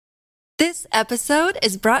This episode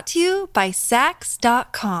is brought to you by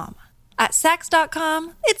Sax.com. At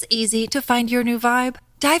Sax.com, it's easy to find your new vibe.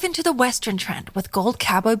 Dive into the Western trend with gold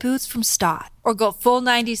cowboy boots from Stott, or go full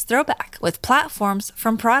 90s throwback with platforms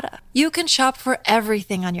from Prada. You can shop for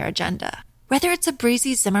everything on your agenda, whether it's a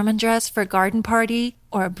breezy Zimmermann dress for a garden party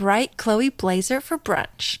or a bright Chloe blazer for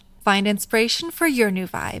brunch. Find inspiration for your new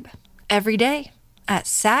vibe every day at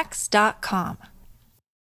Sax.com.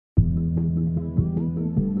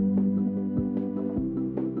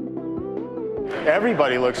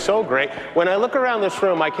 Everybody looks so great. When I look around this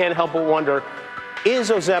room, I can't help but wonder, is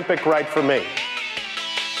Ozempic right for me?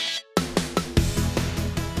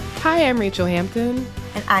 Hi, I'm Rachel Hampton.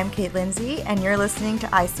 And I'm Kate Lindsay, and you're listening to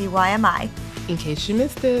ICYMI. In case you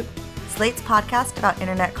missed it. Slate's podcast about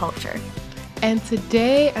internet culture. And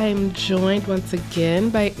today I'm joined once again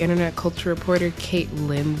by internet culture reporter Kate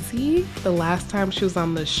Lindsay. The last time she was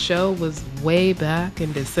on the show was way back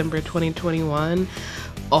in December 2021.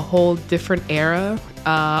 A whole different era,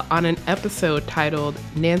 on an episode titled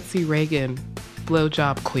Nancy Reagan,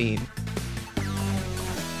 Blowjob Queen.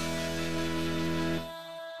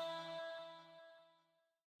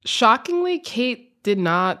 Shockingly, Kate did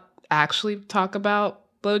not actually talk about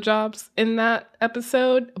blowjobs in that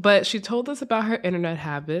episode, but she told us about her internet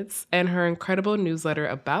habits and her incredible newsletter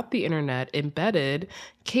about the internet, Embedded.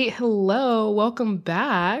 Kate, hello. Welcome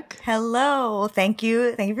back. Hello. Thank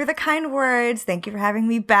you. Thank you for the kind words. Thank you for having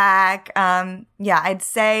me back. I'd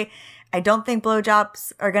say I don't think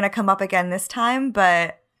blowjobs are going to come up again this time,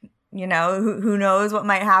 but you know, who knows what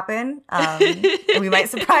might happen? We might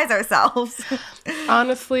surprise ourselves.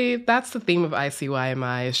 Honestly, that's the theme of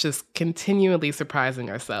ICYMI. It's just continually surprising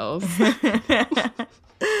ourselves.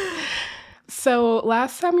 So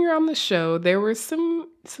last time you were on the show, there were some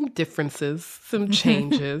differences, some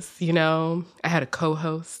changes. You know, I had a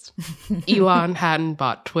co-host. Elon hadn't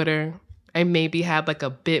bought Twitter. I maybe had like a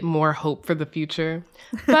bit more hope for the future.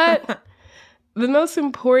 But the most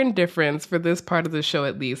important difference for this part of the show,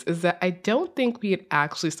 at least, is that I don't think we had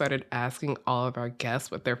actually started asking all of our guests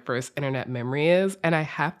what their first internet memory is. And I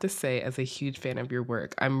have to say, as a huge fan of your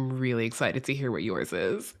work, I'm really excited to hear what yours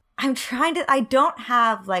is. I don't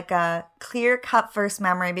have like a clear-cut first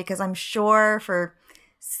memory because I'm sure for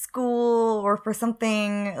school or for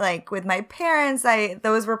something like with my parents,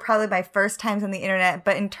 those were probably my first times on the internet.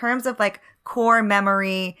 But in terms of like core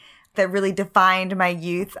memory that really defined my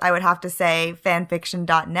youth, I would have to say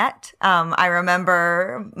fanfiction.net. I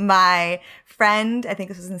remember my friend, I think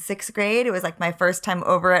this was in 6th grade, it was like my first time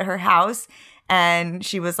over at her house, and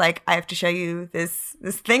she was like, I have to show you this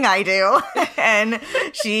thing I do. And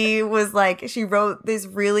she was like, she wrote this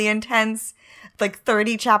really intense, like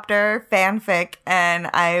 30-chapter fanfic, and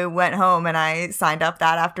I went home and I signed up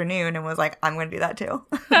that afternoon and was like, I'm going to do that too.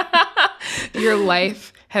 Your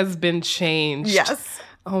life has been changed. Yes.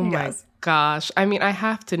 Oh my gosh. I mean, I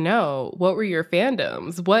have to know, what were your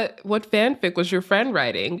fandoms? What fanfic was your friend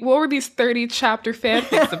writing? What were these 30-chapter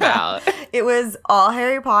fanfics about? It was all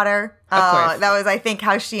Harry Potter. Of course. That was, I think,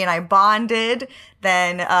 how she and I bonded.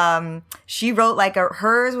 Then she wrote like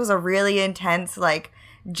hers was a really intense like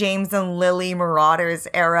James and Lily Marauders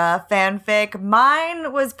era fanfic.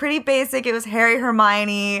 Mine was pretty basic. It was Harry,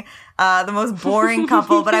 Hermione, the most boring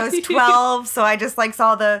couple. But I was 12, so I just like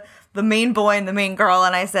saw the main boy and the main girl,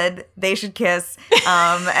 and I said they should kiss.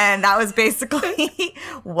 And that was basically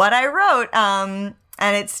what I wrote. And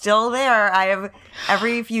it's still there.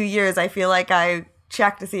 Every few years, I feel like I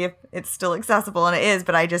check to see if it's still accessible, and it is,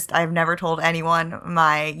 but I've never told anyone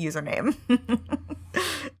my username.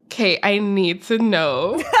 Okay, I need to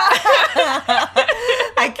know.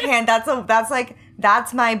 I can't.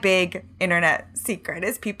 That's my big internet secret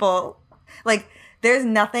is people, like, there's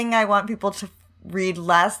nothing I want people to read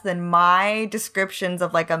less than my descriptions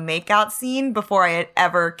of like a makeout scene before I had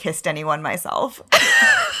ever kissed anyone myself.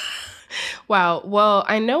 Wow. Well,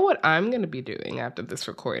 I know what I'm going to be doing after this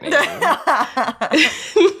recording.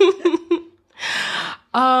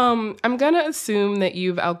 I'm going to assume that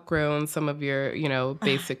you've outgrown some of your,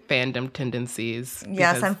 basic fandom tendencies.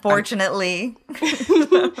 Yes, unfortunately.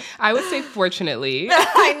 I would say fortunately.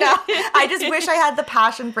 I know. I just wish I had the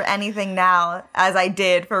passion for anything now as I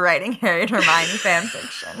did for writing Harry and Hermione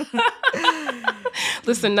fanfiction.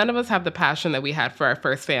 Listen, none of us have the passion that we had for our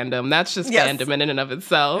first fandom. That's just fandom in and of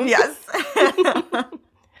itself. Yes.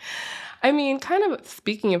 I mean, kind of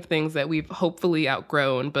speaking of things that we've hopefully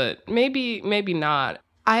outgrown, but maybe not.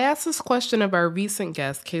 I asked this question of our recent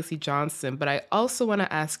guest, Casey Johnson, but I also want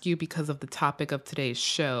to ask you because of the topic of today's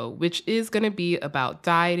show, which is going to be about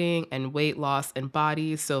dieting and weight loss and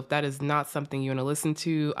bodies. So if that is not something you want to listen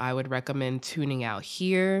to, I would recommend tuning out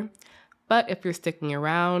here. But if you're sticking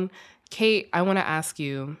around, Kate, I want to ask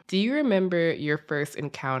you, do you remember your first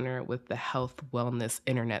encounter with the health wellness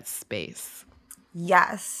internet space?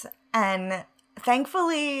 Yes. And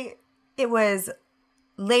thankfully, it was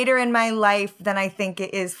later in my life than I think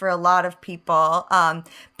it is for a lot of people.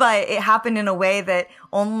 But it happened in a way that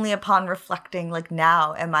only upon reflecting, like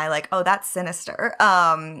now, am I like, oh, that's sinister.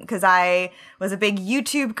 Because I was a big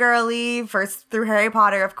YouTube girly, first through Harry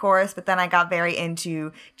Potter, of course, but then I got very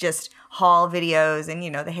into just haul videos and,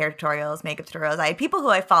 the hair tutorials, makeup tutorials. I had people who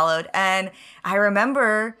I followed, and I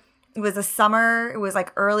remember it was a summer, it was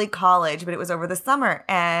like early college, but it was over the summer.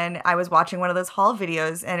 And I was watching one of those haul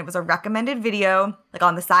videos, and it was a recommended video, like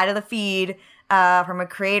on the side of the feed, from a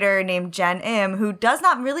creator named Jen Im, who does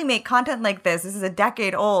not really make content like this. This is a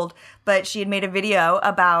decade old, but she had made a video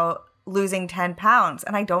about losing 10 pounds.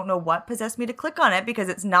 And I don't know what possessed me to click on it, because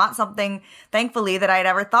it's not something, thankfully, that I had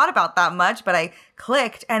ever thought about that much. But I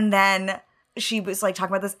clicked, and then she was like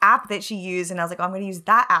talking about this app that she used, and I was like, oh, I'm going to use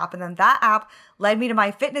that app. And then that app led me to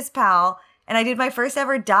MyFitnessPal, and I did my first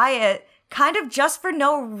ever diet kind of just for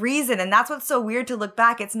no reason. And that's what's so weird to look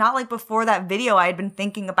back. It's not like before that video I had been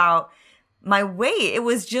thinking about my weight. It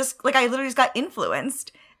was just like I literally just got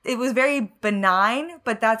influenced. It was very benign,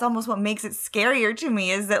 but that's almost what makes it scarier to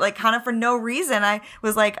me, is that like kind of for no reason I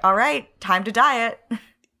was like, all right, time to diet.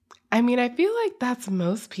 I mean, I feel like that's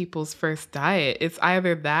most people's first diet. It's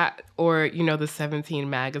either that or, the 17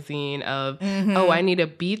 magazine of, oh, I need a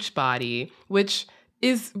beach body, which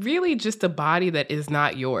is really just a body that is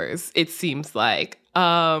not yours, it seems like.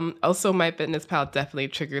 Also, MyFitnessPal definitely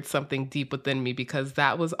triggered something deep within me, because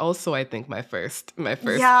that was also, I think, my first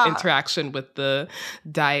interaction with the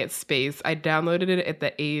diet space. I downloaded it at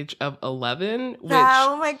the age of 11.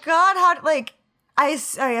 Oh my God. How, like, I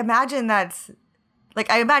imagine that's... Like,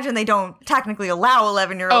 I imagine they don't technically allow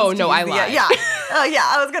 11-year-olds Oh, no, I lied. Yeah. Oh, yeah,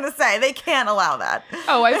 I was going to say, they can't allow that.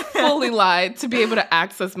 Oh, I fully lied to be able to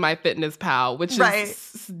access MyFitnessPal, which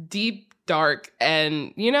is deep, dark,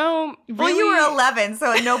 and, really... Well, you were 11,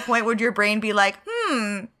 so at no point would your brain be like,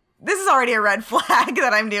 this is already a red flag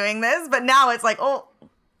that I'm doing this. But now it's like, oh...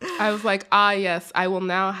 I was like, yes, I will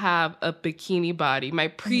now have a bikini body. My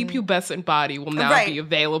prepubescent body will now be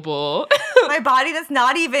available. My body that's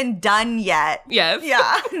not even done yet. Yes.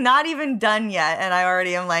 Yeah, not even done yet. And I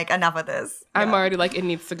already am like, enough of this. Yeah. I'm already like, it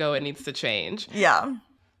needs to go, it needs to change. Yeah.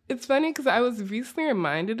 It's funny because I was recently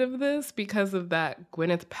reminded of this because of that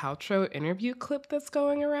Gwyneth Paltrow interview clip that's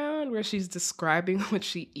going around where she's describing what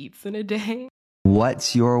she eats in a day.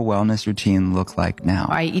 What's your wellness routine look like now?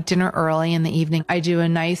 I eat dinner early in the evening. I do a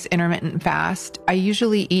nice intermittent fast. I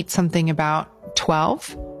usually eat something about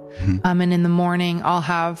 12. And in the morning, I'll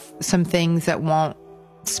have some things that won't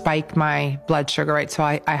spike my blood sugar, right? So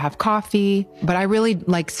I have coffee, but I really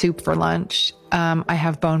like soup for lunch. I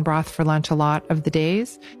have bone broth for lunch a lot of the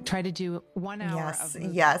days. Try to do 1 hour of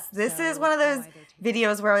movement. Yes. This is one of those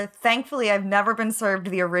videos where thankfully I've never been served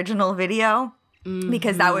the original video,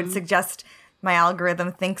 because that would suggest my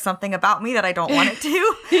algorithm thinks something about me that I don't want it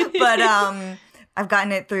to. But I've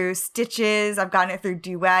gotten it through stitches. I've gotten it through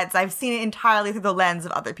duets. I've seen it entirely through the lens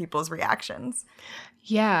of other people's reactions.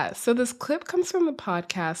 Yeah, so this clip comes from the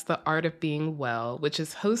podcast, The Art of Being Well, which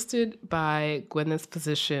is hosted by Gwyneth's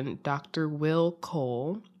physician, Dr. Will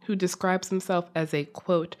Cole, who describes himself as a,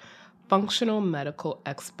 quote, functional medical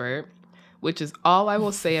expert, which is all I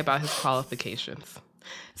will say about his qualifications.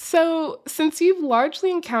 So, since you've largely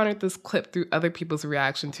encountered this clip through other people's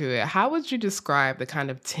reaction to it, how would you describe the kind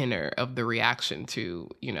of tenor of the reaction to,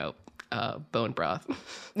 bone broth?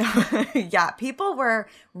 Yeah, people were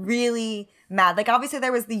really mad. Like, obviously,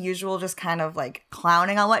 there was the usual just kind of like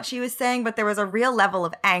clowning on what she was saying, but there was a real level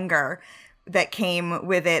of anger that came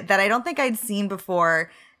with it that I don't think I'd seen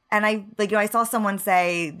before. And I saw someone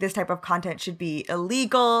say this type of content should be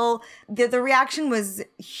illegal. The reaction was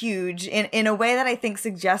huge in a way that I think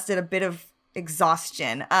suggested a bit of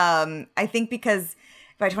exhaustion. I think because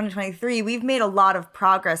by 2023, we've made a lot of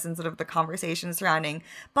progress in sort of the conversation surrounding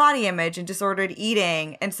body image and disordered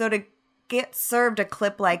eating. And so to get served a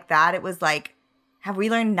clip like that, it was like, have we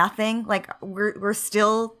learned nothing? Like, we're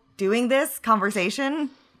still doing this conversation?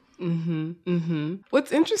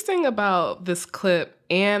 What's interesting about this clip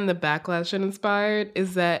and the backlash it inspired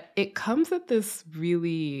is that it comes at this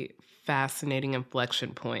really fascinating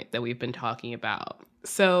inflection point that we've been talking about.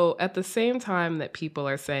 So at the same time that people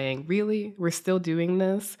are saying, really, we're still doing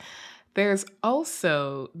this, there's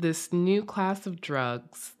also this new class of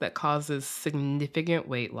drugs that causes significant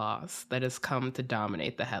weight loss that has come to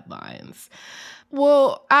dominate the headlines.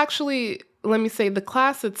 Well, actually, let me say the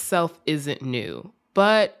class itself isn't new,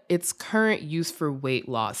 but its current use for weight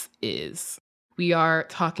loss is. We are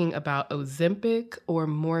talking about Ozempic, or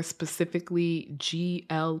more specifically,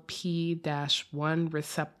 GLP-1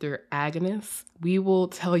 receptor agonists. We will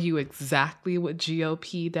tell you exactly what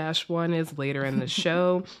GLP-1 is later in the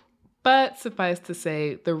show, but suffice to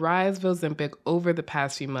say, the rise of Ozempic over the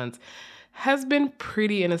past few months has been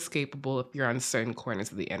pretty inescapable if you're on certain corners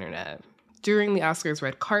of the internet. During the Oscars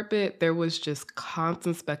red carpet, there was just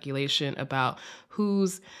constant speculation about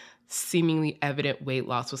whose seemingly evident weight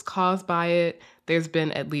loss was caused by it. There's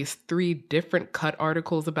been at least 3 different cut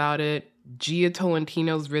articles about it. Gia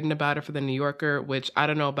Tolentino's written about it for The New Yorker, which I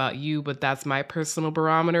don't know about you, but that's my personal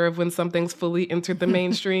barometer of when something's fully entered the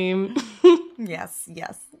mainstream. Yes.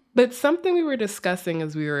 But something we were discussing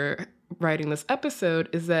as we were writing this episode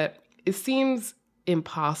is that it seems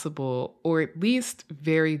impossible, or at least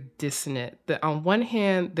very dissonant, that on one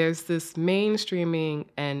hand, there's this mainstreaming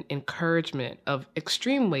and encouragement of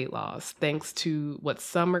extreme weight loss thanks to what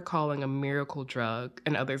some are calling a miracle drug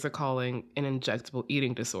and others are calling an injectable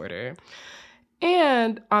eating disorder.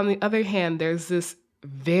 And on the other hand, there's this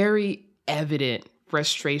very evident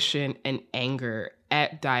frustration and anger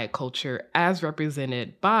at diet culture as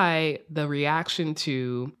represented by the reaction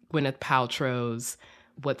to Gwyneth Paltrow's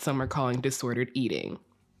what some are calling disordered eating.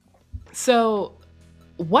 So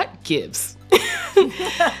what gives?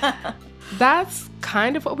 That's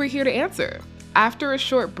kind of what we're here to answer. After a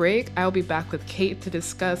short break, I'll be back with Kate to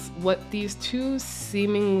discuss what these two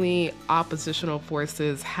seemingly oppositional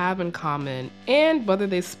forces have in common and whether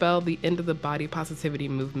they spell the end of the body positivity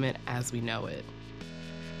movement as we know it.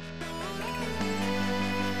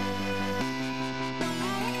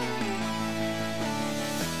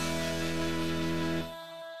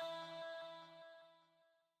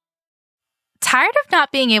 Tired of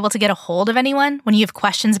not being able to get a hold of anyone when you have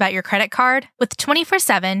questions about your credit card? With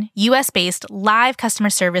 24/7 US-based live customer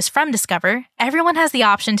service from Discover, everyone has the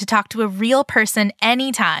option to talk to a real person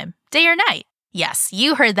anytime, day or night. Yes,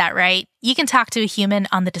 you heard that right. You can talk to a human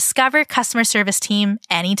on the Discover customer service team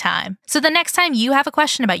anytime. So the next time you have a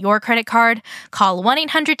question about your credit card, call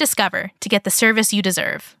 1-800-DISCOVER to get the service you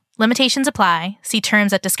deserve. Limitations apply. See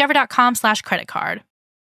terms at discover.com/creditcard.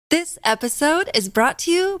 This episode is brought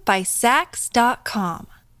to you by Sax.com.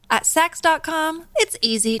 At Sax.com, it's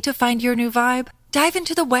easy to find your new vibe. Dive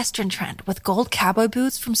into the Western trend with gold cowboy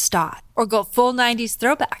boots from Stott, or go full 90s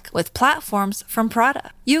throwback with platforms from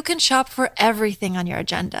Prada. You can shop for everything on your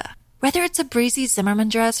agenda, whether it's a breezy Zimmermann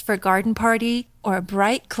dress for a garden party or a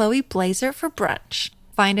bright Chloe blazer for brunch.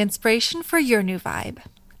 Find inspiration for your new vibe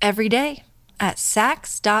every day at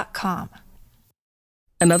Sax.com.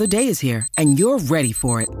 Another day is here, and you're ready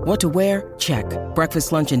for it. What to wear? Check.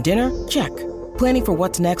 Breakfast, lunch, and dinner? Check. Planning for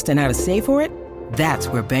what's next and how to save for it? That's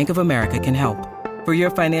where Bank of America can help. For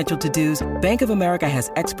your financial to-dos, Bank of America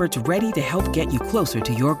has experts ready to help get you closer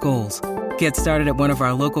to your goals. Get started at one of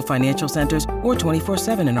our local financial centers or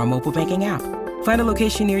 24/7 in our mobile banking app. Find a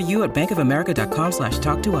location near you at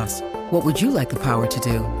bankofamerica.com/talktous. What would you like the power to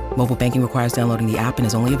do? Mobile banking requires downloading the app and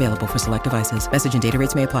is only available for select devices. Message and data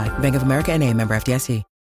rates may apply. Bank of America NA, member FDIC.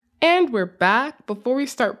 And we're back. Before we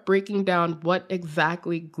start breaking down what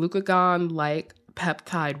exactly glucagon-like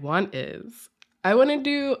peptide 1 is, I want to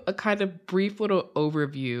do a kind of brief little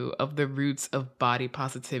overview of the roots of body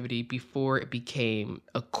positivity before it became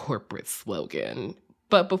a corporate slogan.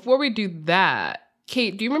 But before we do that,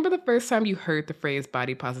 Kate, do you remember the first time you heard the phrase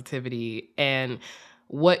body positivity and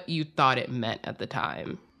what you thought it meant at the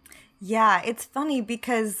time? Yeah, it's funny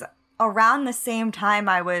because around the same time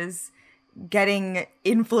I was getting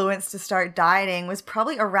influenced to start dieting was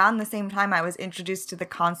probably around the same time I was introduced to the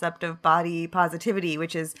concept of body positivity,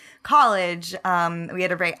 which is college. We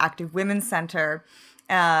had a very active women's center.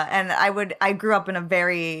 And I grew up in a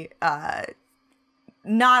very,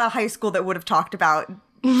 not a high school that would have talked about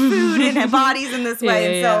food and bodies in this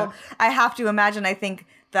way. So I have to imagine, I think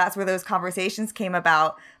that's where those conversations came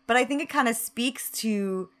about. But I think it kind of speaks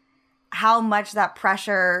to how much that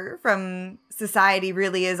pressure from society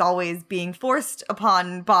really is always being forced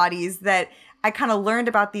upon bodies, that I kind of learned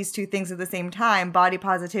about these two things at the same time, body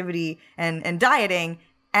positivity and dieting,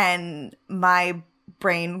 and my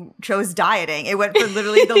brain chose dieting. It went for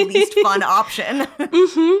literally the least fun option.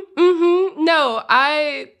 No,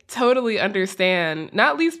 I totally understand.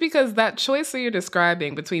 Not least because that choice that you're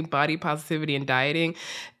describing between body positivity and dieting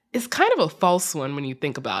is kind of a false one when you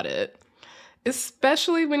think about it.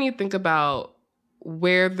 Especially when you think about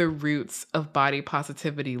where the roots of body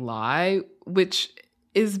positivity lie, which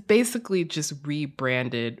is basically just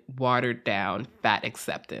rebranded, watered down fat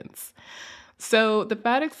acceptance. So the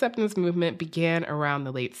fat acceptance movement began around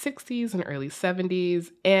the late 60s and early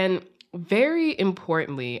 70s, and very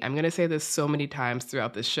importantly, I'm going to say this so many times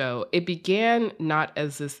throughout the show, it began not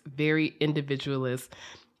as this very individualist,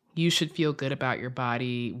 you should feel good about your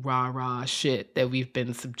body, rah-rah shit that we've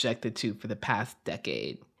been subjected to for the past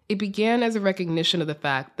decade. It began as a recognition of the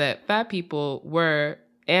fact that fat people were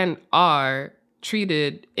and are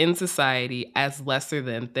treated in society as lesser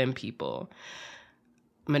than thin people.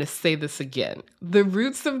 I'm going to say this again. The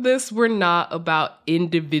roots of this were not about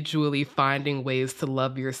individually finding ways to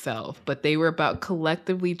love yourself, but they were about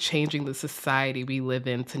collectively changing the society we live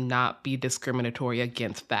in to not be discriminatory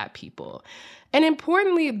against fat people. And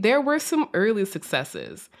importantly, there were some early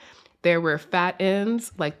successes. There were fat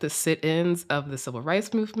ins, like the sit-ins of the civil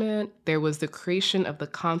rights movement. There was the creation of the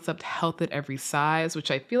concept health at every size,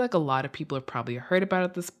 which I feel like a lot of people have probably heard about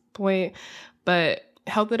at this point, but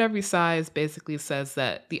health at every size basically says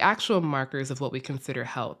that the actual markers of what we consider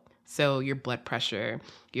health, so your blood pressure,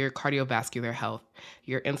 your cardiovascular health,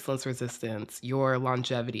 your insulin resistance, your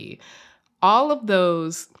longevity, all of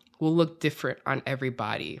those will look different on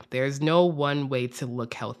everybody. There's no one way to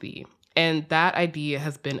look healthy. And that idea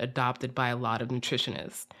has been adopted by a lot of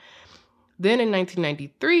nutritionists. Then in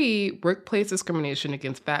 1993, workplace discrimination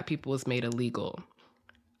against fat people was made illegal.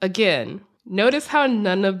 Again, notice how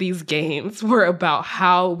none of these gains were about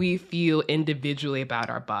how we feel individually about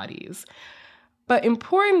our bodies. But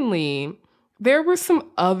importantly, there were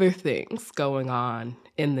some other things going on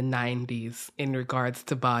in the 90s in regards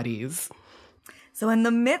to bodies. So in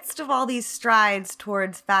the midst of all these strides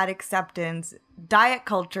towards fat acceptance, diet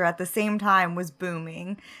culture at the same time was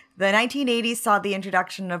booming. The 1980s saw the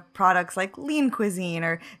introduction of products like lean cuisine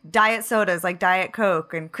or diet sodas like Diet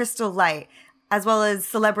Coke and Crystal Light, as well as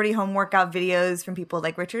celebrity home workout videos from people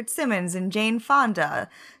like Richard Simmons and Jane Fonda.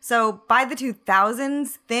 So by the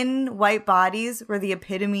 2000s, thin white bodies were the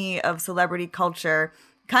epitome of celebrity culture,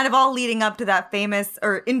 kind of all leading up to that famous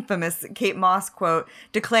or infamous Kate Moss quote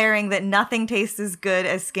declaring that nothing tastes as good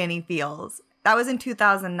as skinny feels. That was in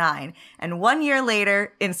 2009. And 1 year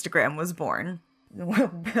later, Instagram was born.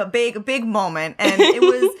 A big moment. And it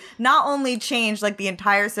was not only changed like the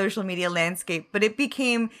entire social media landscape, but it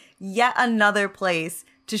became yet another place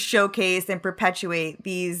to showcase and perpetuate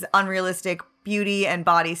these unrealistic beauty and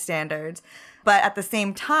body standards. But at the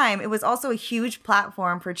same time, it was also a huge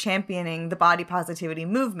platform for championing the body positivity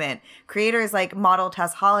movement. Creators like model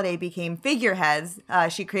Tess Holliday became figureheads.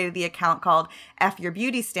 She created the account called F Your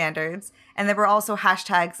Beauty Standards. And there were also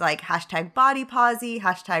hashtags like hashtag body posy,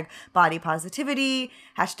 hashtag body positivity,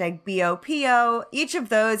 hashtag BOPO. Each of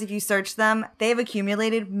those, if you search them, they've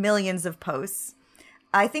accumulated millions of posts.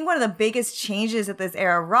 I think one of the biggest changes that this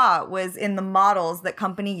era wrought was in the models that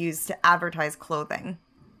company used to advertise clothing.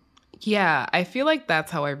 Yeah, I feel like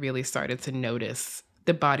that's how I really started to notice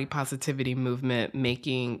the body positivity movement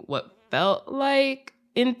making what felt like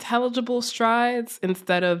intelligible strides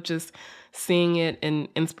instead of just seeing it in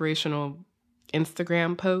inspirational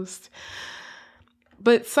Instagram posts.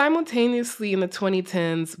 But simultaneously in the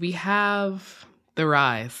 2010s, we have the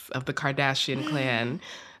rise of the Kardashian clan,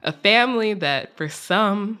 a family that for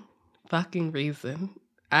some fucking reason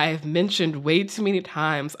I've mentioned way too many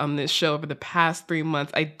times on this show over the past 3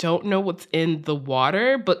 months. I don't know what's in the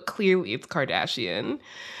water, but clearly it's Kardashian.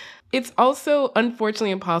 It's also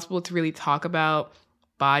unfortunately impossible to really talk about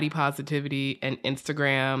body positivity and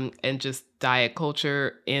Instagram and just diet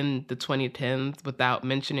culture in the 2010s without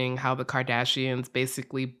mentioning how the Kardashians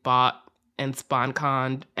basically bought and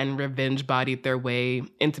spawn-conned and revenge bodied their way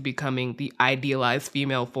into becoming the idealized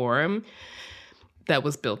female form that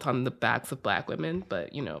was built on the backs of Black women.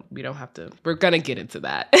 But, you know, we don't have to, we're going to get into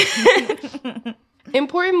that.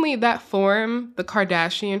 Importantly, that form, the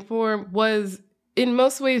Kardashian form, was in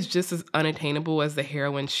most ways just as unattainable as the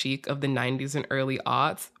heroin chic of the 90s and early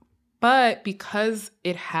aughts. But because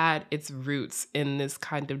it had its roots in this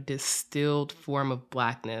kind of distilled form of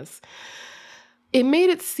Blackness, it made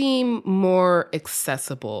it seem more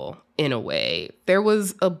accessible in a way. There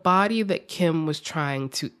was a body that Kim was trying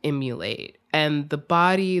to emulate, and the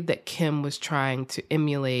body that Kim was trying to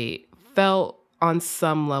emulate felt on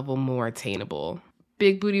some level more attainable.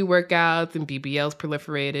 Big booty workouts and BBLs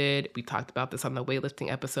proliferated. We talked about this on the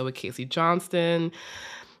weightlifting episode with Casey Johnston.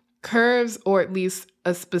 Curves, or at least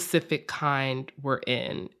a specific kind, were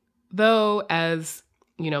in. Though, as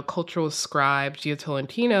cultural scribe Gia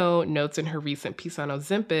Tolentino notes in her recent piece on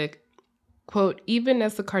Ozempic, quote, even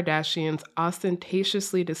as the Kardashians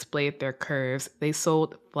ostentatiously displayed their curves, they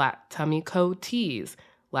sold flat tummy coat tees,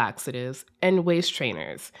 laxatives, and waist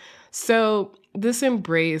trainers. So this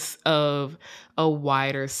embrace of a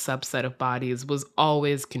wider subset of bodies was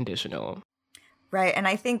always conditional. Right. And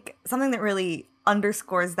I think something that really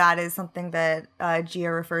underscores that is something that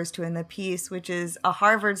Gia refers to in the piece, which is a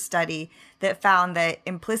Harvard study that found that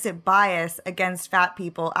implicit bias against fat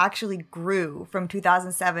people actually grew from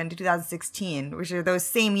 2007 to 2016, which are those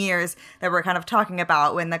same years that we're kind of talking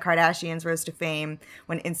about when the Kardashians rose to fame,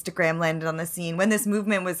 when Instagram landed on the scene, when this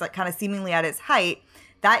movement was like kind of seemingly at its height.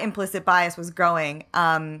 That implicit bias was growing.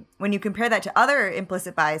 When you compare that to other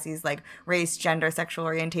implicit biases like race, gender, sexual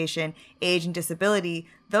orientation, age, and disability,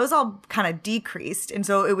 those all kind of decreased. And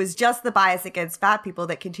so it was just the bias against fat people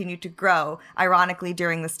that continued to grow, ironically,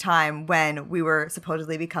 during this time when we were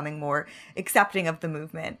supposedly becoming more accepting of the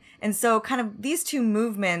movement. And so kind of these two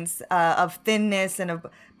movements of thinness and of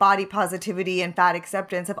body positivity and fat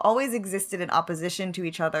acceptance have always existed in opposition to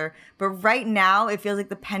each other. But right now, it feels like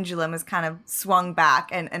the pendulum has kind of swung back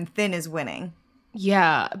and thin is winning.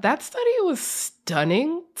 Yeah, that study was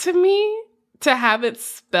stunning to me to have it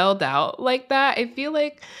spelled out like that. I feel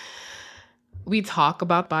like we talk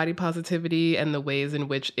about body positivity and the ways in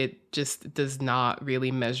which it just does not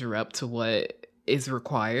really measure up to what is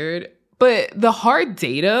required. But the hard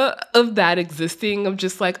data of that existing, of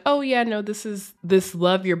just like, oh yeah, no, this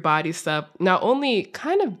love your body stuff, not only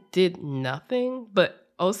kind of did nothing, but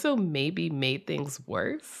also maybe made things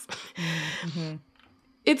worse. Mm-hmm.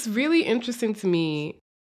 It's really interesting to me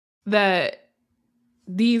that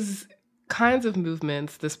these kinds of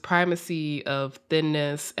movements, this primacy of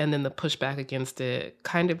thinness and then the pushback against it,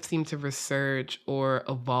 kind of seem to resurge or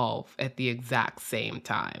evolve at the exact same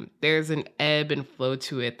time. There's an ebb and flow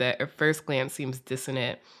to it that at first glance seems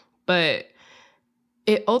dissonant, but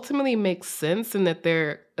it ultimately makes sense in that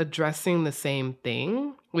they're addressing the same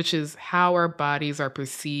thing, which is how our bodies are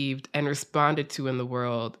perceived and responded to in the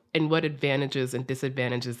world and what advantages and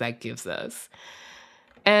disadvantages that gives us.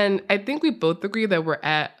 And I think we both agree that we're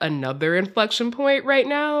at another inflection point right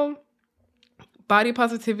now. Body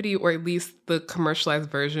positivity, or at least the commercialized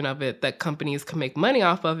version of it that companies can make money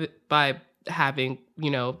off of it by having,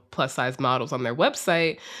 plus size models on their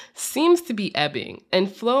website, seems to be ebbing.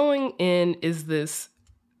 And flowing in is this,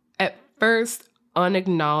 at first,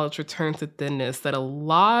 unacknowledged return to thinness that a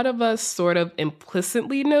lot of us sort of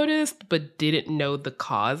implicitly noticed but didn't know the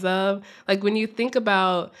cause of. Like when you think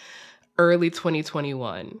about early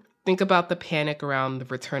 2021, think about the panic around the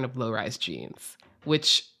return of low-rise jeans,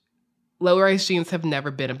 which low-rise jeans have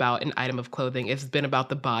never been about an item of clothing. It's been about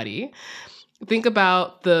the body. Think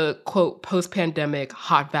about the, quote, post-pandemic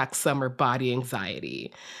hot vax summer body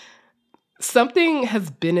anxiety. Something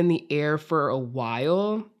has been in the air for a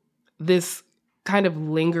while, this kind of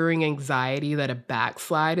lingering anxiety that a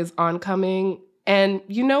backslide is oncoming. And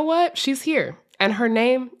you know what? She's here. And her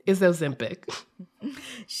name is Ozempic.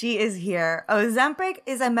 She is here. Ozempic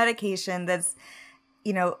is a medication that's,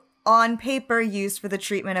 on paper used for the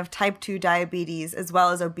treatment of type 2 diabetes as well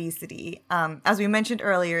as obesity. As we mentioned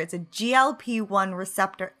earlier, it's a GLP-1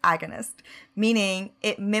 receptor agonist, meaning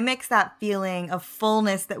it mimics that feeling of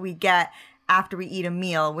fullness that we get after we eat a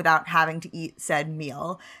meal without having to eat said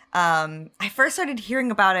meal. I first started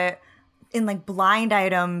hearing about it in like blind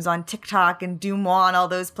items on TikTok and Dumois and all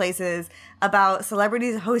those places about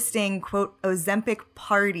celebrities hosting, quote, Ozempic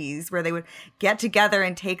parties where they would get together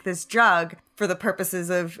and take this drug for the purposes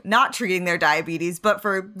of not treating their diabetes, but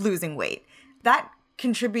for losing weight. That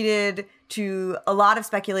contributed to a lot of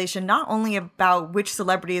speculation, not only about which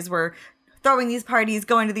celebrities were throwing these parties,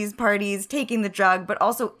 going to these parties, taking the drug, but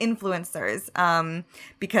also influencers,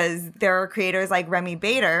 because there are creators like Remy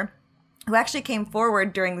Bader who actually came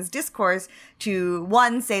forward during this discourse to,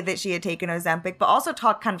 one, say that she had taken Ozempic, but also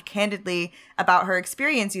talk kind of candidly about her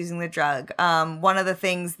experience using the drug. One of the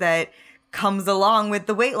things that comes along with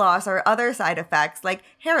the weight loss are other side effects like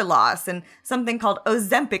hair loss and something called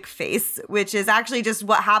Ozempic face, which is actually just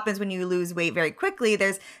what happens when you lose weight very quickly.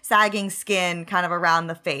 There's sagging skin kind of around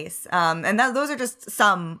the face. And those are just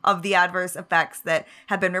some of the adverse effects that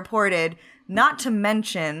have been reported. Not to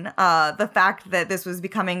mention the fact that this was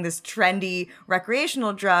becoming this trendy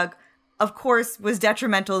recreational drug, of course, was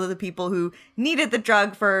detrimental to the people who needed the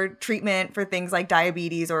drug for treatment for things like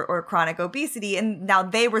diabetes or chronic obesity. And now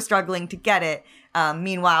they were struggling to get it.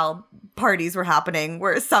 Meanwhile, parties were happening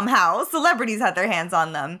where somehow celebrities had their hands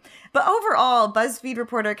on them. But overall, BuzzFeed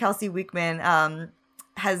reporter Kelsey Weekman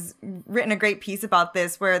has written a great piece about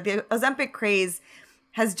this, where the Ozempic craze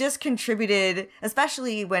has just contributed,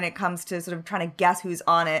 especially when it comes to sort of trying to guess who's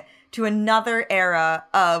on it, to another era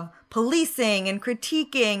of policing and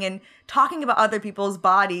critiquing and talking about other people's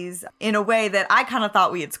bodies in a way that I kind of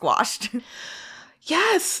thought we had squashed.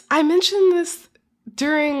 Yes, I mentioned this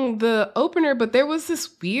during the opener, but there was this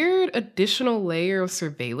weird additional layer of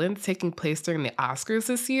surveillance taking place during the Oscars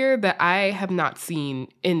this year that I have not seen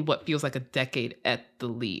in what feels like a decade at the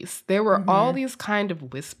least. There were all these kind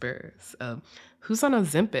of whispers of who's on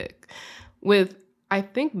Ozempic, with I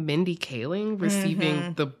think Mindy Kaling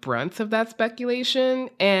receiving the brunt of that speculation.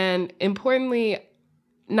 And importantly,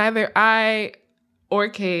 neither I or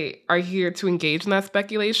Kate are here to engage in that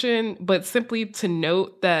speculation, but simply to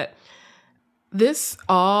note that this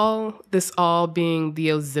all being the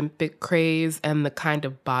Ozempic craze and the kind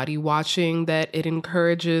of body watching that it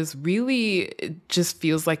encourages really it just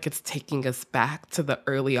feels like it's taking us back to the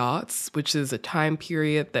early aughts, which is a time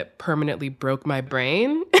period that permanently broke my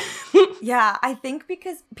brain. Yeah, I think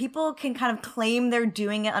because people can kind of claim they're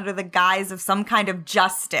doing it under the guise of some kind of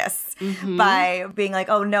justice by being like,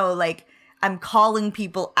 oh no, like I'm calling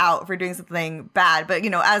people out for doing something bad. But, you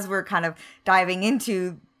know, as we're kind of diving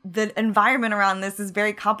into, the environment around this is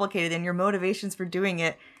very complicated and your motivations for doing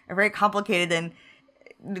it are very complicated,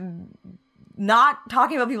 and not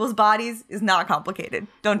talking about people's bodies is not complicated.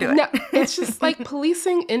 Don't do it. No, it's just like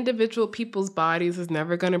policing individual people's bodies is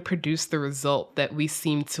never going to produce the result that we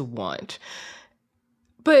seem to want.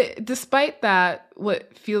 But despite that,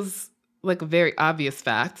 what feels like a very obvious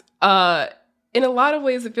fact, in a lot of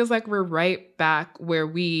ways, it feels like we're right back where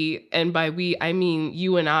we, and by we, I mean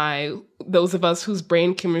you and I, those of us whose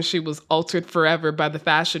brain chemistry was altered forever by the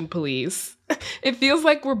fashion police. It feels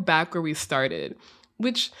like we're back where we started,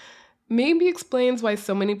 which maybe explains why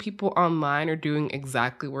so many people online are doing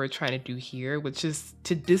exactly what we're trying to do here, which is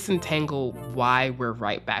to disentangle why we're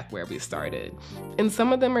right back where we started. And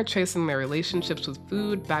some of them are tracing their relationships with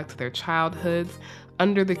food back to their childhoods,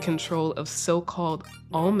 under the control of so-called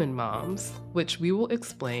almond moms, which we will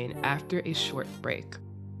explain after a short break.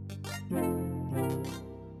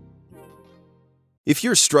 If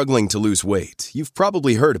you're struggling to lose weight, you've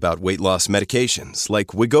probably heard about weight loss medications like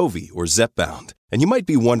Wegovy or Zepbound, and you might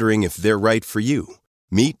be wondering if they're right for you.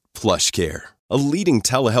 Meet PlushCare, a leading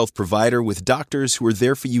telehealth provider with doctors who are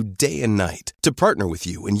there for you day and night to partner with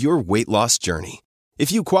you in your weight loss journey. If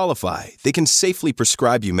you qualify, they can safely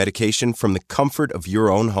prescribe you medication from the comfort of your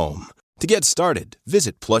own home. To get started,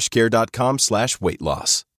 visit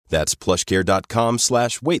plushcare.com/weight-loss. That's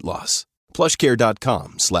plushcare.com/weight-loss.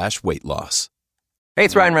 plushcare.com/weight-loss. Hey,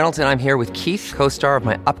 it's Ryan Reynolds, and I'm here with Keith, co-star of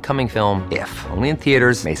my upcoming film, If, only in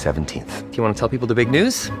theaters May 17th. Do you want to tell people the big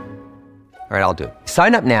news? All right, I'll do it.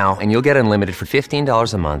 Sign up now and you'll get unlimited for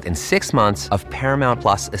 $15 a month and 6 months of Paramount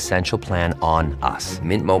Plus Essential Plan on us.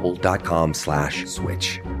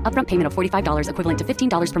 MintMobile.com/switch. Upfront payment of $45 equivalent to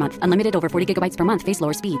 $15 per month. Unlimited over 40 gigabytes per month. Face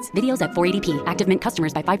lower speeds. Videos at 480p. Active Mint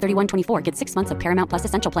customers by 531.24 get 6 months of Paramount Plus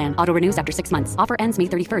Essential Plan. Auto renews after 6 months. Offer ends May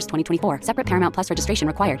 31st, 2024. Separate Paramount Plus registration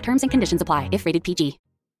required. Terms and conditions apply if rated PG.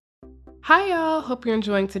 Hi, y'all. Hope you're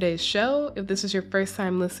enjoying today's show. If this is your first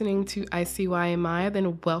time listening to ICYMI,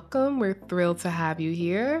 then welcome. We're thrilled to have you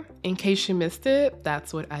here. In case you missed it,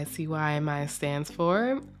 that's what ICYMI stands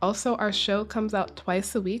for. Also, our show comes out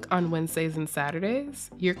twice a week on Wednesdays and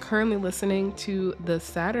Saturdays. You're currently listening to the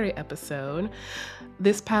Saturday episode.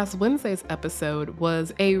 This past Wednesday's episode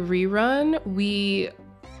was a rerun. We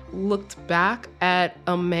looked back at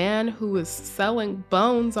a man who was selling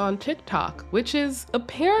bones on TikTok, which is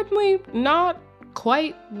apparently not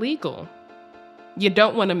quite legal. You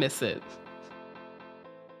don't want to miss it.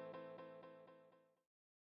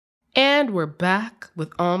 And we're back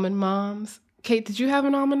with almond moms. Kate, did you have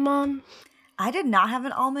an almond mom? I did not have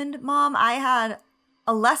an almond mom. I had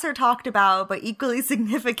a lesser talked about but equally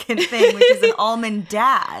significant thing, which is an almond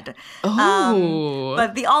dad. Oh.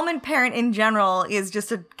 But the almond parent in general is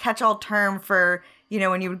just a catch-all term for, you know,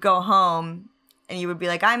 when you would go home and you would be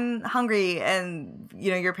like, I'm hungry, and, you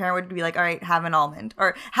know, your parent would be like, all right, have an almond,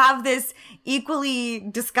 or have this equally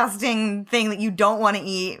disgusting thing that you don't want to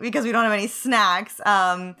eat because we don't have any snacks.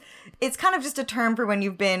 It's kind of just a term for when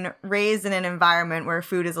you've been raised in an environment where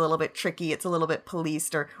food is a little bit tricky, it's a little bit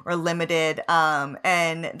policed or limited.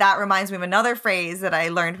 And that reminds me of another phrase that I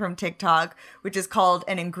learned from TikTok, which is called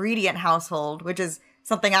an ingredient household, which is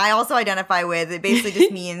something I also identify with. It basically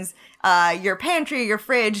just means your pantry, your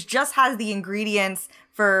fridge just has the ingredients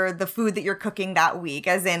for the food that you're cooking that week,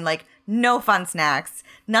 as in like no fun snacks,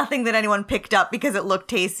 nothing that anyone picked up because it looked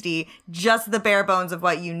tasty, just the bare bones of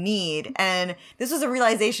what you need. And this was a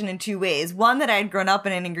realization in two ways. One, that I had grown up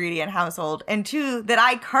in an ingredient household, and two, that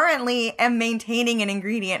I currently am maintaining an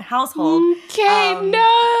ingredient household. Okay, no!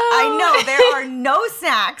 I know, there are no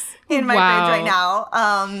snacks in my fridge right now.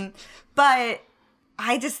 But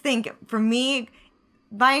I just think, for me,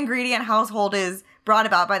 my ingredient household is brought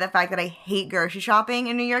about by the fact that I hate grocery shopping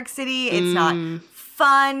in New York City. It's not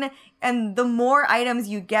fun. And the more items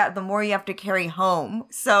you get, the more you have to carry home.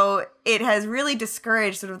 So it has really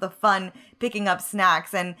discouraged sort of the fun picking up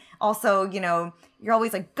snacks. And also, you know, you're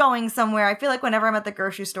always like going somewhere. I feel like whenever I'm at the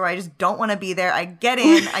grocery store, I just don't want to be there. I get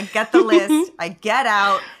in, I get the list, I get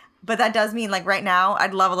out. But that does mean like right now,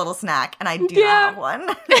 I'd love a little snack and I do not have one.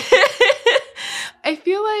 I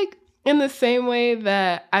feel like in the same way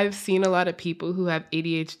that I've seen a lot of people who have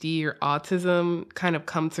ADHD or autism kind of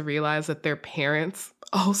come to realize that their parents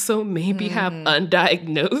also maybe have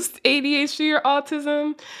undiagnosed ADHD or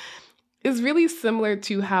autism, is really similar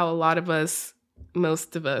to how a lot of us,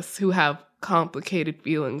 most of us who have complicated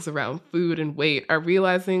feelings around food and weight are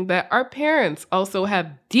realizing that our parents also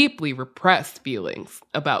have deeply repressed feelings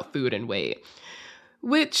about food and weight,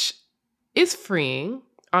 which is freeing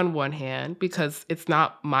on one hand because it's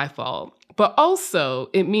not my fault, but also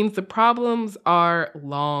it means the problems are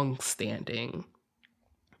long-standing.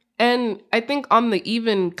 And I think on the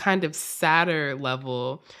even kind of sadder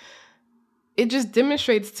level, it just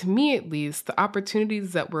demonstrates to me at least the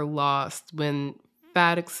opportunities that were lost when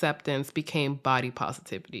fat acceptance became body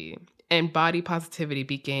positivity, and body positivity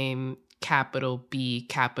became capital B,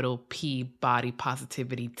 capital P, body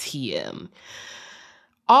positivity TM.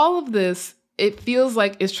 All of this, it feels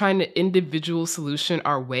like it's trying to individual solution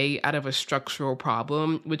our way out of a structural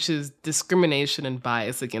problem, which is discrimination and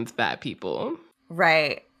bias against fat people.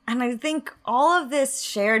 Right. And I think all of this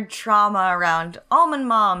shared trauma around almond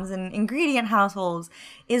moms and ingredient households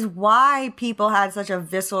is why people had such a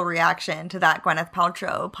visceral reaction to that Gwyneth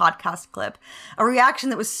Paltrow podcast clip. A reaction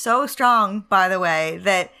that was so strong, by the way,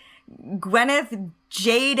 that Gwyneth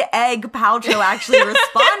Jade Egg Paltrow actually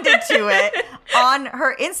responded to it on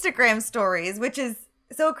her Instagram stories, which is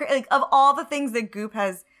so crazy. Like, of all the things that Goop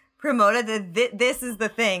has promoted, that this is the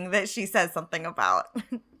thing that she says something about.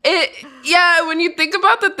 Yeah, when you think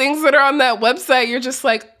about the things that are on that website, you're just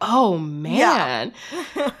like, oh, man.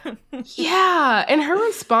 Yeah. And her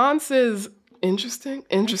response is interesting,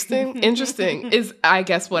 is, I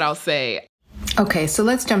guess, what I'll say. Okay, so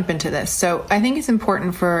let's jump into this. So I think it's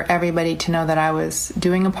important for everybody to know that I was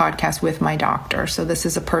doing a podcast with my doctor. So this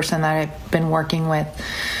is a person that I've been working with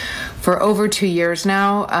for over 2 years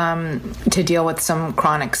now to deal with some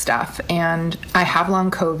chronic stuff. And I have long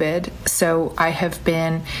COVID, so I have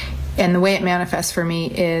been, and the way it manifests for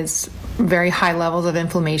me is very high levels of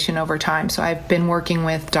inflammation over time. So I've been working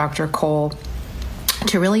with Dr. Cole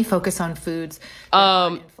to really focus on foods.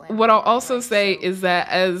 What I'll also say is that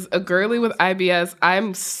as a girly with IBS,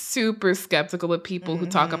 I'm super skeptical of people who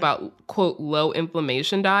talk about, quote, low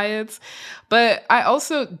inflammation diets. But I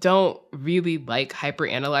also don't really like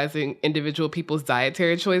hyperanalyzing individual people's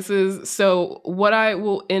dietary choices. So what I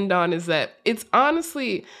will end on is that it's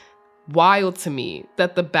honestly wild to me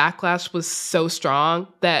that the backlash was so strong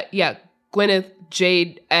that, yeah, Gwyneth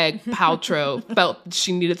Jade Egg Paltrow felt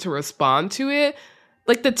she needed to respond to it.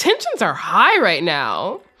 Like, the tensions are high right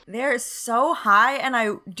now. They're so high, and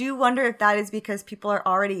I do wonder if that is because people are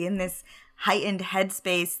already in this heightened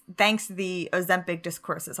headspace thanks to the Ozempic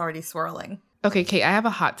discourse that's already swirling. Okay, Kate, I have a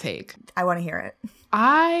hot take. I want to hear it.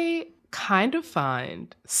 I kind of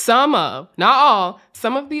find some of, not all,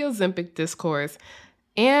 some of the Ozempic discourse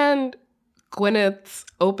and Gwyneth's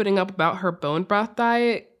opening up about her bone broth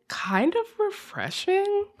diet kind of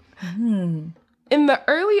refreshing. In the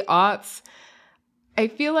early aughts, I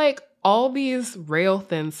feel like all these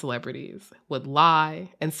rail-thin celebrities would lie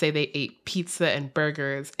and say they ate pizza and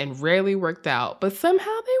burgers and rarely worked out, but somehow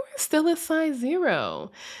they were still a size 0.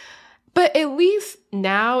 But at least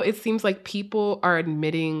now it seems like people are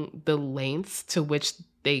admitting the lengths to which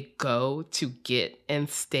they go to get and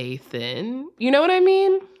stay thin. You know what I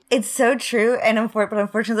mean? It's so true. And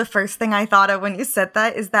unfortunately, the first thing I thought of when you said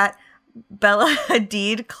that is that Bella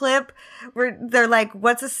Hadid clip where they're like,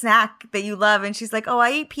 what's a snack that you love? And she's like, oh,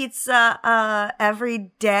 I eat pizza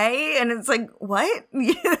every day. And it's like, what?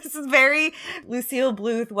 This is very Lucille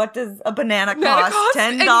Bluth. What does a banana cost?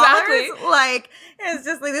 $10? Exactly. Like, it's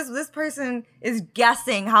just like this person is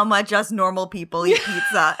guessing how much us normal people eat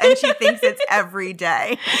pizza. And she thinks it's every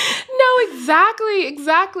day. No,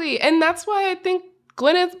 exactly. And that's why I think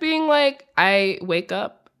Gwyneth being like, I wake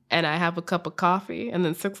up and I have a cup of coffee, and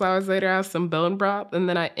then 6 hours later I have some bone broth, and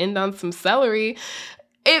then I end on some celery.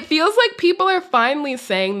 It feels like people are finally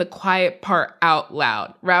saying the quiet part out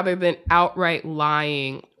loud rather than outright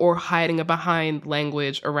lying or hiding behind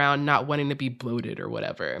language around not wanting to be bloated or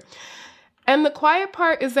whatever. And the quiet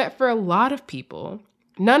part is that for a lot of people,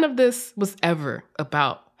 none of this was ever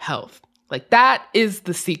about health. Like, that is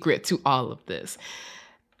the secret to all of this.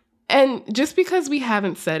 And just because we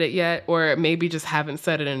haven't said it yet, or maybe just haven't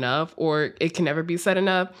said it enough, or it can never be said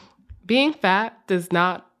enough, being fat does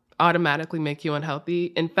not automatically make you unhealthy.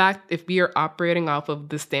 In fact, if we are operating off of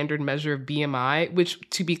the standard measure of BMI, which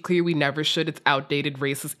to be clear, we never should, it's outdated,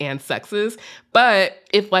 racist, and sexist. But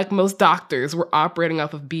if like most doctors were operating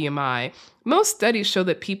off of BMI, most studies show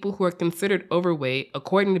that people who are considered overweight,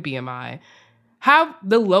 according to BMI, have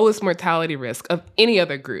the lowest mortality risk of any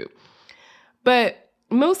other group. But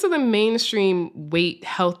most of the mainstream weight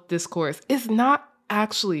health discourse is not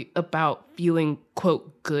actually about feeling,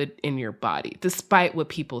 quote, good in your body, despite what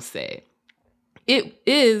people say. It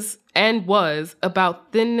is and was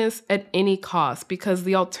about thinness at any cost because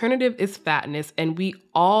the alternative is fatness, and we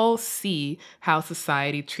all see how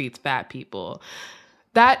society treats fat people.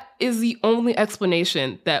 That is the only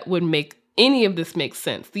explanation that would make any of this make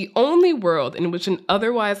sense. The only world in which an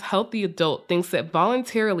otherwise healthy adult thinks that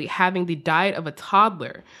voluntarily having the diet of a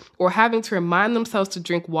toddler, or having to remind themselves to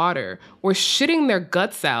drink water, or shitting their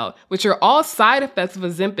guts out, which are all side effects of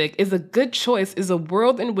Ozempic, is a good choice, is a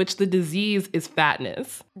world in which the disease is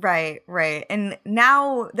fatness. Right. And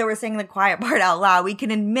now that we're saying the quiet part out loud, we can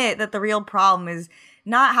admit that the real problem is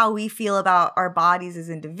not how we feel about our bodies as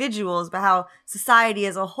individuals, but how society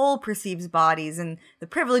as a whole perceives bodies and the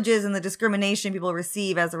privileges and the discrimination people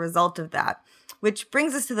receive as a result of that. Which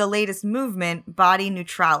brings us to the latest movement, body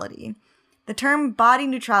neutrality. The term body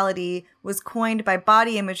neutrality was coined by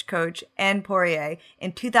body image coach Anne Poirier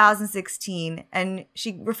in 2016, and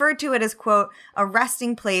she referred to it as, quote, a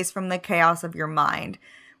resting place from the chaos of your mind.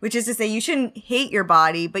 Which is to say, you shouldn't hate your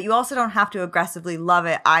body, but you also don't have to aggressively love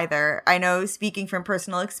it either. I know, speaking from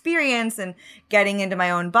personal experience and getting into my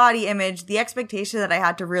own body image, the expectation that I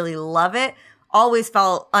had to really love it always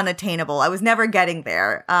felt unattainable. I was never getting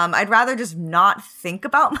there. I'd rather just not think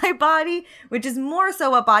about my body, which is more so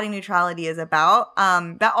what body neutrality is about.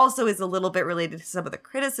 That also is a little bit related to some of the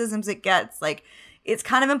criticisms it gets, like, it's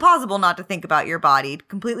kind of impossible not to think about your body.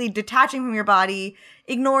 Completely detaching from your body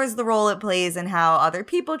ignores the role it plays in how other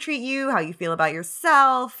people treat you, how you feel about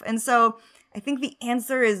yourself. And so I think the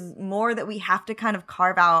answer is more that we have to kind of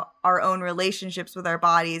carve out our own relationships with our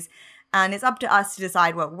bodies. And it's up to us to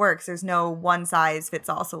decide what works. There's no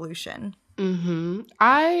one-size-fits-all solution. Mm-hmm.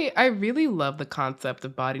 I really love the concept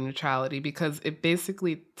of body neutrality because it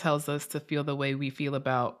basically tells us to feel the way we feel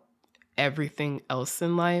about everything else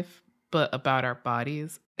in life, but about our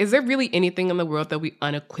bodies. Is there really anything in the world that we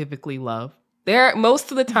unequivocally love?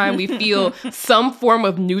 Most of the time we feel some form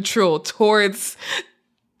of neutral towards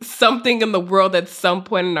something in the world at some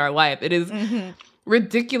point in our life. It is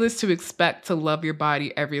ridiculous to expect to love your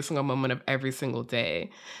body every single moment of every single day.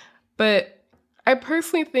 But I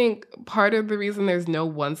personally think part of the reason there's no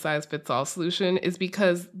one-size-fits-all solution is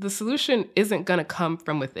because the solution isn't going to come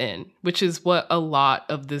from within, which is what a lot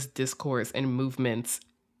of this discourse and movements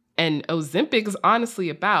and Ozempic is honestly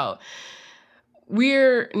about.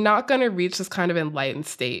 We're not going to reach this kind of enlightened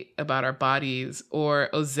state about our bodies or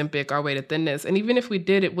Ozempic, our way to thinness. And even if we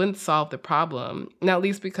did, it wouldn't solve the problem. Not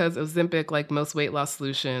least because Ozempic, like most weight loss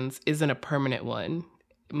solutions, isn't a permanent one.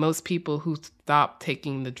 Most people who stop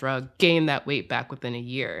taking the drug gain that weight back within a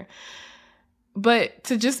year. But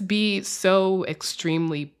to just be so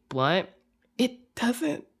extremely blunt, it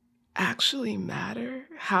doesn't actually matter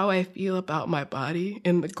how I feel about my body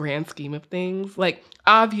in the grand scheme of things. Like,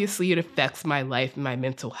 obviously it affects my life and my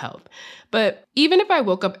mental health. But even if I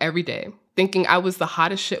woke up every day thinking I was the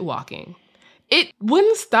hottest shit walking, it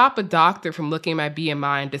wouldn't stop a doctor from looking at my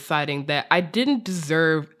BMI and deciding that I didn't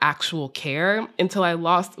deserve actual care until I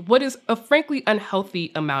lost what is a frankly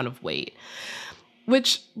unhealthy amount of weight.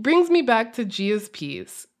 Which brings me back to Gia's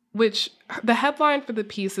piece, which the headline for the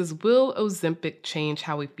piece is, Will Ozempic change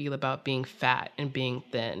how we feel about being fat and being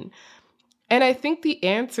thin? And I think the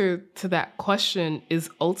answer to that question is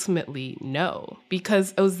ultimately no,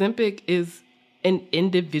 because Ozempic is an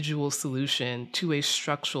individual solution to a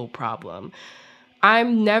structural problem.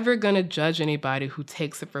 I'm never going to judge anybody who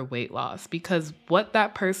takes it for weight loss because what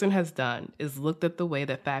that person has done is looked at the way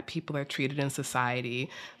that fat people are treated in society,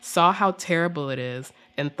 saw how terrible it is,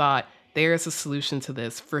 and thought, there is a solution to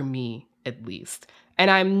this for me, at least.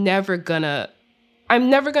 And I'm never gonna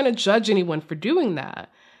judge anyone for doing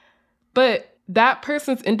that. But that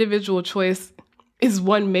person's individual choice is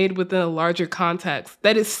one made within a larger context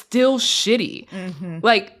that is still shitty. Mm-hmm.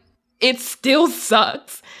 Like, it still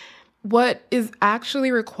sucks. What is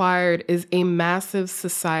actually required is a massive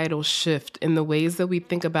societal shift in the ways that we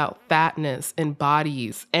think about fatness and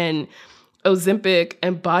bodies and Ozempic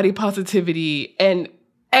and body positivity and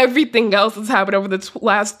everything else that's happened over the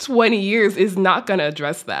last 20 years is not going to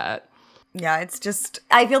address that. Yeah, it's just,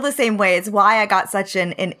 I feel the same way. It's why I got such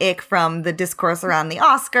an ick from the discourse around the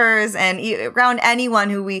Oscars and around anyone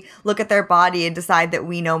who we look at their body and decide that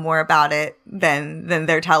we know more about it than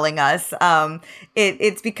they're telling us.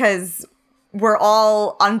 It's because we're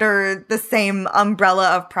all under the same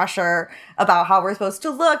umbrella of pressure about how we're supposed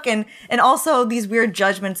to look, and also these weird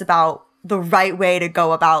judgments about the right way to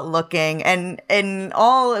go about looking. And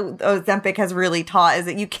all Ozempic has really taught is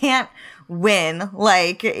that you can't win.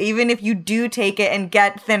 Like, even if you do take it and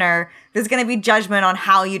get thinner, there's going to be judgment on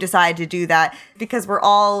how you decide to do that, because we're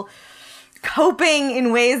all coping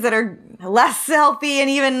in ways that are less healthy and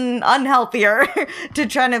even unhealthier to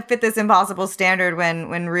try to fit this impossible standard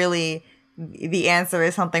when really the answer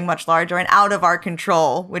is something much larger and out of our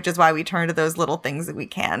control, which is why we turn to those little things that we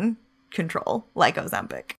can control, like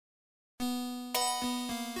Ozempic.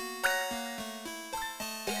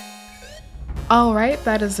 All right,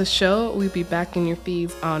 that is the show. We'll be back in your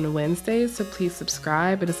feeds on Wednesdays, so please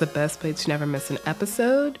subscribe. It is the best place to never miss an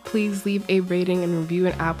episode. Please leave a rating and review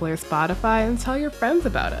in Apple or Spotify and tell your friends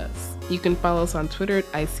about us. You can follow us on Twitter at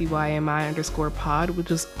ICYMI_pod, which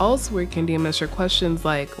is also where you can DM us your questions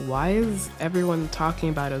like, why is everyone talking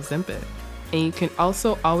about Ozempic? And you can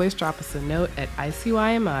also always drop us a note at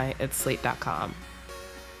ICYMI@slate.com.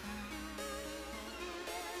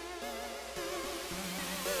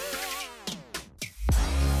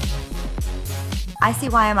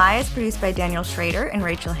 ICYMI is produced by Daniel Schrader and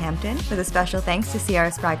Rachel Hampton, with a special thanks to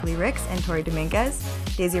Ciara Spragley-Ricks and Tori Dominguez.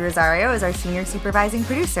 Daisy Rosario is our senior supervising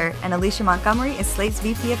producer, and Alicia Montgomery is Slate's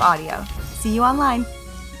VP of Audio. See you online.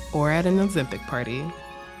 Or at an Ozempic party.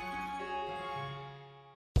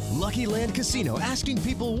 Lucky Land Casino, asking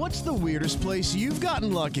people, what's the weirdest place you've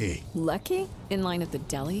gotten lucky? Lucky? In line at the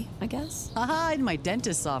deli, I guess? Aha, in my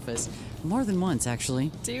dentist's office. More than once,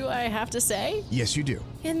 actually. Do I have to say? Yes, you do.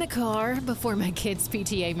 In the car before my kids'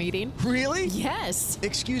 PTA meeting. Really? Yes.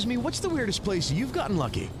 Excuse me, what's the weirdest place you've gotten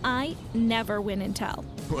lucky? I never win and tell.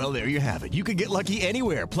 Well, there you have it. You can get lucky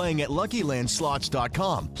anywhere, playing at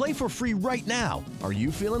LuckyLandSlots.com. Play for free right now. Are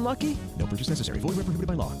you feeling lucky? No purchase necessary. Void where prohibited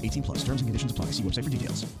by law. 18+. Terms and conditions apply. See website for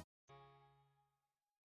details.